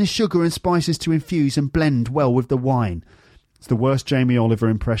really getting the sugar and spices to infuse and blend well with the wine. It's the worst Jamie Oliver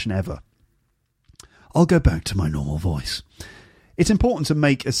impression ever. I'll go back to my normal voice. It's important to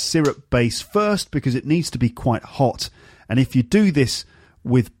make a syrup base first because it needs to be quite hot. And if you do this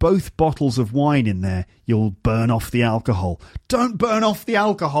with both bottles of wine in there, you'll burn off the alcohol. Don't burn off the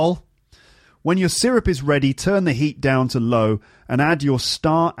alcohol! When your syrup is ready, turn the heat down to low and add your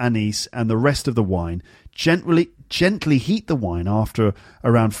star anise and the rest of the wine. Gently heat the wine after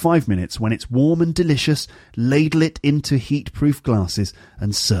around 5 minutes. When it's warm and delicious, ladle it into heat-proof glasses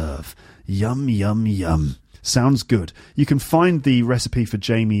and serve. Yum, yum, yum. Sounds good. You can find the recipe for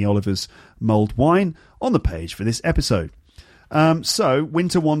Jamie Oliver's mulled wine on the page for this episode. So,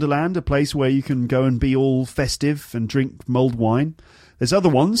 Winter Wonderland, a place where you can go and be all festive and drink mulled wine. There's other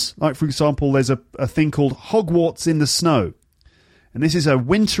ones, like, for example, there's a thing called Hogwarts in the Snow. And this is a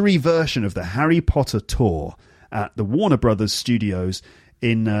wintry version of the Harry Potter tour at the Warner Brothers Studios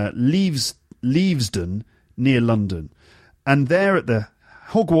in Leavesden, near London. And there at the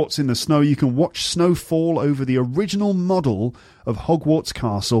Hogwarts in the Snow, you can watch snow fall over the original model of Hogwarts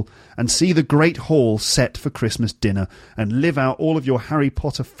Castle and see the Great Hall set for Christmas dinner and live out all of your Harry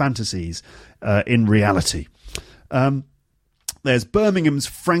Potter fantasies in reality. There's Birmingham's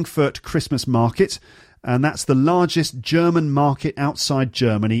Frankfurt Christmas Market, and that's the largest German market outside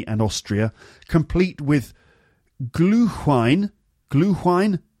Germany and Austria, complete with Glühwein.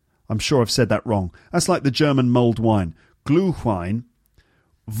 Glühwein? I'm sure I've said that wrong. That's like the German mulled wine. Glühwein,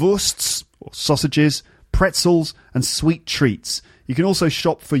 Wursts, or sausages, pretzels, and sweet treats. You can also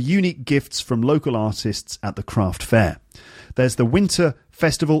shop for unique gifts from local artists at the craft fair. There's the Winter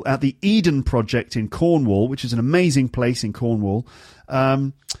Festival at the Eden Project in Cornwall, which is an amazing place in Cornwall.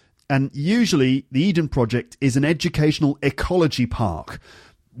 And usually the Eden Project is an educational ecology park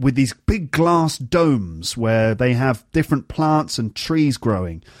with these big glass domes where they have different plants and trees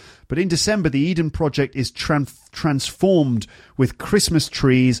growing. But in December, the Eden Project is transformed with Christmas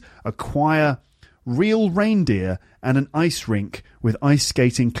trees, a choir, real reindeer, and an ice rink with ice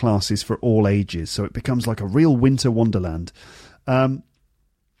skating classes for all ages. So it becomes like a real winter wonderland.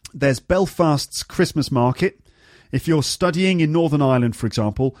 There's Belfast's Christmas Market. If you're studying in Northern Ireland, for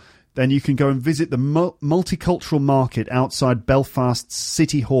example, then you can go and visit the multicultural market outside Belfast's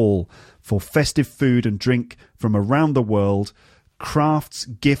City Hall for festive food and drink from around the world, crafts,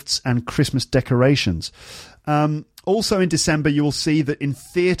 gifts, and Christmas decorations. Also in December, you will see that in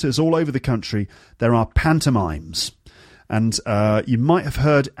theatres all over the country, there are pantomimes. And you might have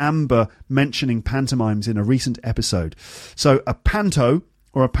heard Amber mentioning pantomimes in a recent episode. So a panto,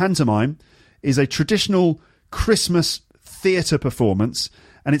 or a pantomime, is a traditional Christmas theatre performance,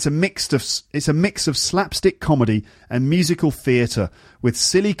 and it's a mix of slapstick comedy and musical theatre with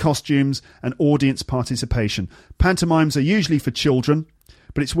silly costumes and audience participation. Pantomimes are usually for children,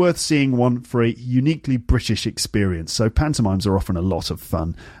 but it's worth seeing one for a uniquely British experience. So pantomimes are often a lot of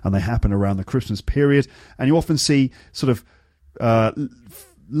fun, and they happen around the Christmas period, and you often see sort of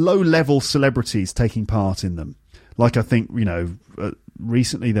low-level celebrities taking part in them. Like, I think,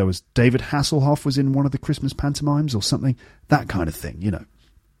 recently there was David Hasselhoff was in one of the Christmas pantomimes or something, that kind of thing,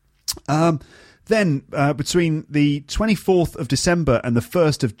 Then, between the 24th of December and the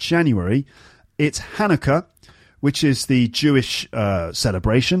 1st of January, it's Hanukkah, which is the Jewish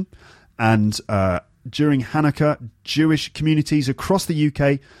celebration. And during Hanukkah, Jewish communities across the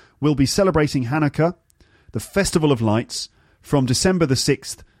UK will be celebrating Hanukkah, the Festival of Lights, from December the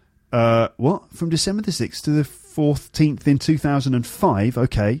 6th. From December the 6th to the 14th in 2005,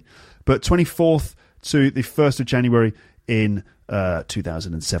 okay. But 24th to the 1st of January in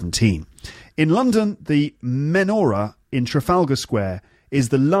 2017. In London, the menorah in Trafalgar Square is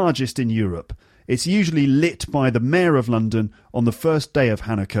the largest in Europe. It's usually lit by the Mayor of London on the first day of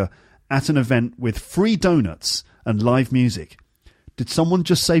Hanukkah at an event with free donuts and live music. Did someone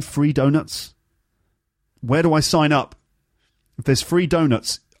just say free donuts? Where do I sign up? If there's free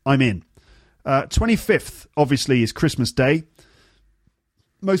donuts, I'm in. 25th, obviously, is Christmas Day.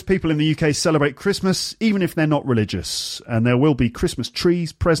 Most people in the UK celebrate Christmas, even if they're not religious. And there will be Christmas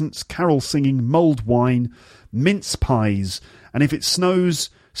trees, presents, carol singing, mulled wine, mince pies, and if it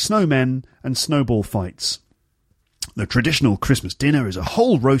snows, snowmen and snowball fights. The traditional Christmas dinner is a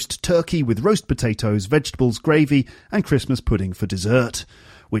whole roast turkey with roast potatoes, vegetables, gravy, and Christmas pudding for dessert,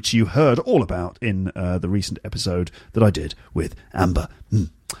 which you heard all about in the recent episode that I did with Amber.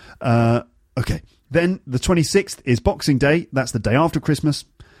 Okay, then the 26th is Boxing Day. That's the day after Christmas.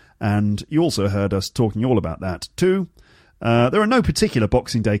 And you also heard us talking all about that too. There are no particular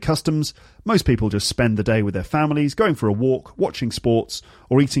Boxing Day customs. Most people just spend the day with their families, going for a walk, watching sports,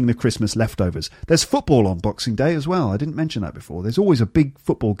 or eating the Christmas leftovers. There's football on Boxing Day as well. I didn't mention that before. There's always a big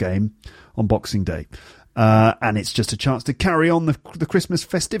football game on Boxing Day. And it's just a chance to carry on the Christmas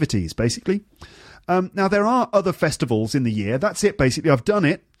festivities, basically. Now, there are other festivals in the year. That's it, basically. I've done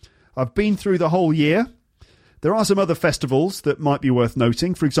it. I've been through the whole year. There are some other festivals that might be worth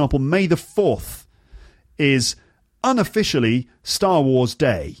noting. For example, May the 4th is unofficially Star Wars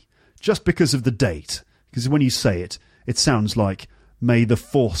Day, just because of the date. Because when you say it, it sounds like May the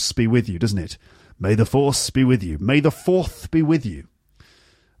Force be with you, doesn't it? May the Force be with you. May the 4th be with you.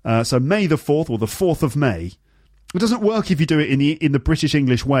 So May the 4th, or the 4th of May. It doesn't work if you do it in the British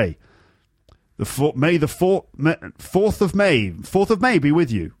English way. May the 4th of May. 4th of May be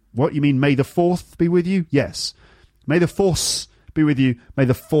with you. What, you mean May the 4th be with you? Yes. May the Force be with you. May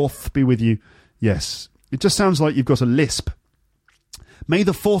the 4th be with you. Yes. It just sounds like you've got a lisp. May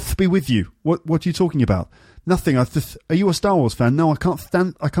the 4th be with you. What are you talking about? Nothing. Are you a Star Wars fan? No, I can't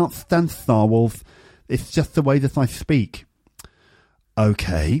stand Star Wars. It's just the way that I speak.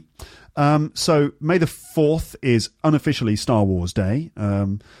 Okay. So May the 4th is unofficially Star Wars Day.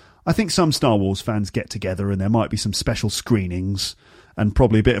 I think some Star Wars fans get together and there might be some special screenings and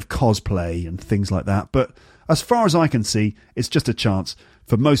probably a bit of cosplay and things like that. But As far as I can see, it's just a chance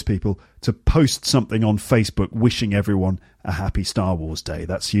for most people to post something on Facebook wishing everyone a happy Star Wars Day.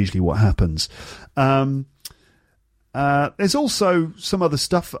 That's usually what happens. There's also some other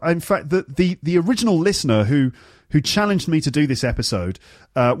stuff. In fact, the original listener who challenged me to do this episode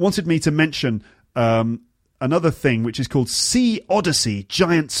wanted me to mention another thing, which is called Sea Odyssey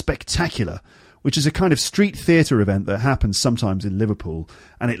Giant Spectacular, which is a kind of street theatre event that happens sometimes in Liverpool,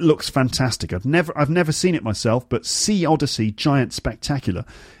 and it looks fantastic. I've never seen it myself, but Sea Odyssey Giant Spectacular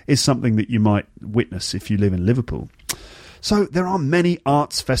is something that you might witness if you live in Liverpool. So there are many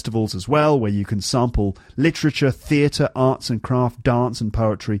arts festivals as well, where you can sample literature, theatre, arts and craft, dance and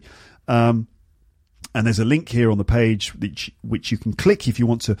poetry. And there's a link here on the page which you can click if you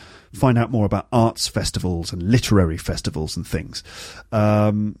want to find out more about arts festivals and literary festivals and things.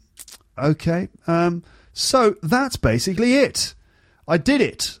 Okay. So that's basically it. I did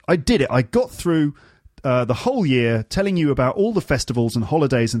it. I got through the whole year telling you about all the festivals and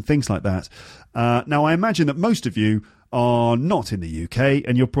holidays and things like that. Now, I imagine that most of you are not in the UK,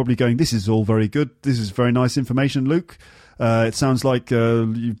 and you're probably going, this is all very good. This is very nice information, Luke. It sounds like,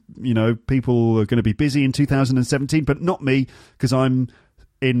 you know, people are going to be busy in 2017, but not me, because I'm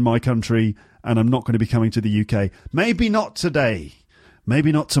in my country and I'm not going to be coming to the UK. Maybe not today,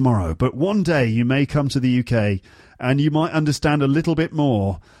 maybe not tomorrow, but one day you may come to the UK and you might understand a little bit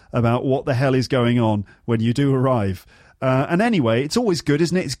more about what the hell is going on when you do arrive. And anyway, it's always good,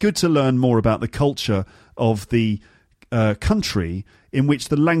 isn't it? It's good to learn more about the culture of the country in which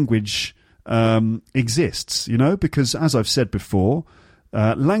the language exists, you know, because as I've said before,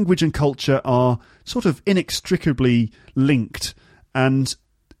 language and culture are sort of inextricably linked, and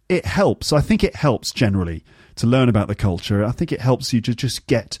it helps. I think it helps generally to learn about the culture. I think it helps you to just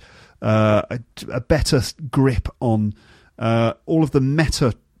get a better grip on all of the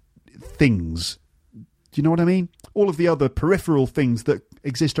meta things. Do you know what I mean? All of the other peripheral things that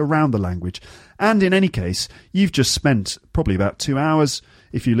exist around the language. And in any case, you've just spent probably about 2 hours,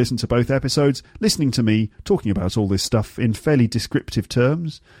 if you listen to both episodes, listening to me talking about all this stuff in fairly descriptive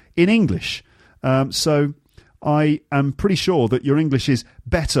terms in English. So I am pretty sure that your English is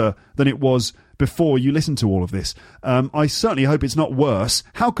better than it was before you listened to all of this. I certainly hope it's not worse.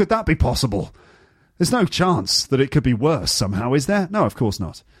 How could that be possible? There's no chance that it could be worse somehow, is there? No, of course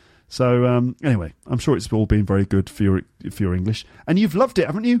not. So anyway, I'm sure it's all been very good for your English. And you've loved it,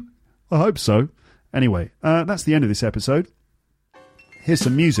 haven't you? I hope so. Anyway, that's the end of this episode. Here's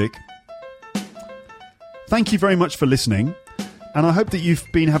some music. Thank you very much for listening. And I hope that you've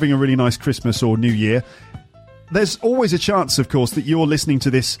been having a really nice Christmas or New Year. There's always a chance, of course, that you're listening to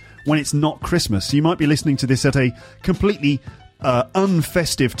this when it's not Christmas. You might be listening to this at a completely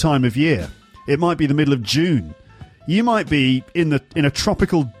unfestive time of year. It might be the middle of June. You might be in a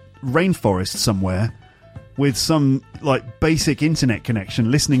tropical rainforest somewhere with some like basic internet connection,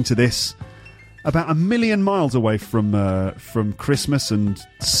 listening to this about 1 million miles away from Christmas and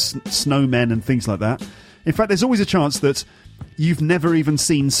snowmen and things like that. In fact, there's always a chance that you've never even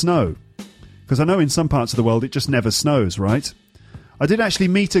seen snow, because I know in some parts of the world it just never snows, right? I did actually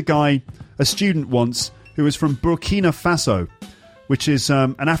meet a student once who was from Burkina Faso, which is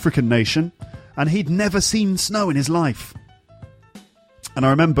an African nation, and he'd never seen snow in his life. And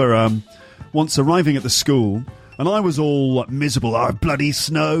I remember once arriving at the school, and I was all miserable. Oh, bloody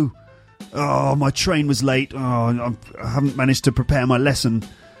snow. Oh, my train was late. Oh, I haven't managed to prepare my lesson.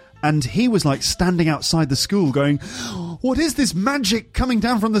 And he was like standing outside the school going, what is this magic coming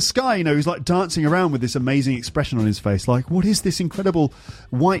down from the sky? You know, he's like dancing around with this amazing expression on his face. Like, what is this incredible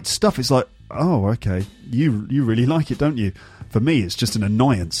white stuff? It's like, oh, okay. You really like it, don't you? For me, it's just an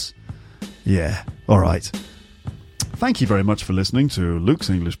annoyance. Yeah, all right. Thank you very much for listening to Luke's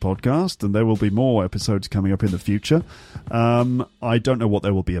English Podcast, and there will be more episodes coming up in the future. I don't know what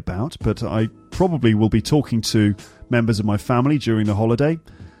they will be about, but I probably will be talking to members of my family during the holiday.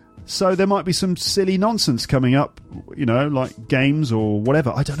 So there might be some silly nonsense coming up, you know, like games or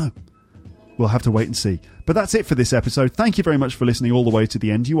whatever. I don't know. We'll have to wait and see. But that's it for this episode. Thank you very much for listening all the way to the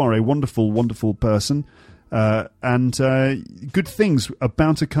end. You are a wonderful, wonderful person. And good things are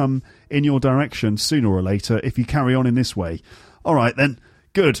bound to come in your direction sooner or later if you carry on in this way. All right, then.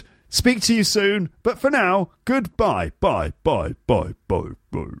 Good. Speak to you soon. But for now, goodbye. Bye, bye, bye, bye,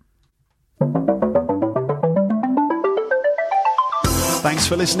 bye. Thanks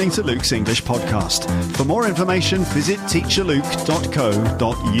for listening to Luke's English Podcast. For more information, visit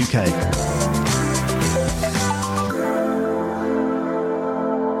teacherluke.co.uk.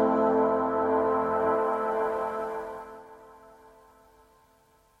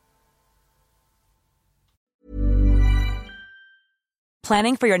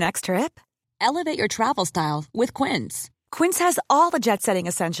 Planning for your next trip? Elevate your travel style with Quince. Quince has all the jet-setting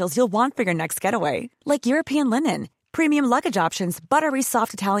essentials you'll want for your next getaway, like European linen, premium luggage options, buttery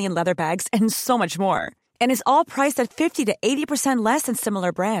soft Italian leather bags, and so much more. And is all priced at 50 to 80% less than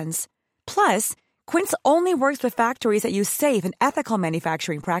similar brands. Plus, Quince only works with factories that use safe and ethical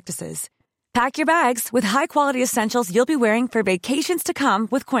manufacturing practices. Pack your bags with high-quality essentials you'll be wearing for vacations to come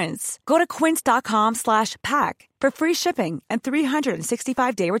with Quince. Go to quince.com/pack for free shipping and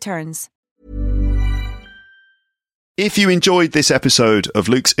 365-day returns. If you enjoyed this episode of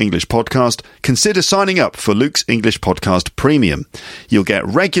Luke's English Podcast, consider signing up for Luke's English Podcast Premium. You'll get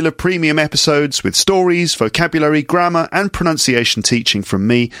regular premium episodes with stories, vocabulary, grammar and pronunciation teaching from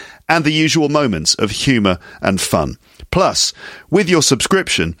me and the usual moments of humour and fun. Plus, with your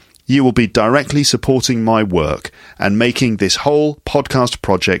subscription, you will be directly supporting my work and making this whole podcast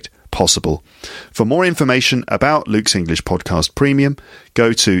project possible. For more information about Luke's English Podcast Premium,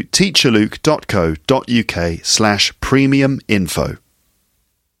 go to teacherluke.co.uk/premium info.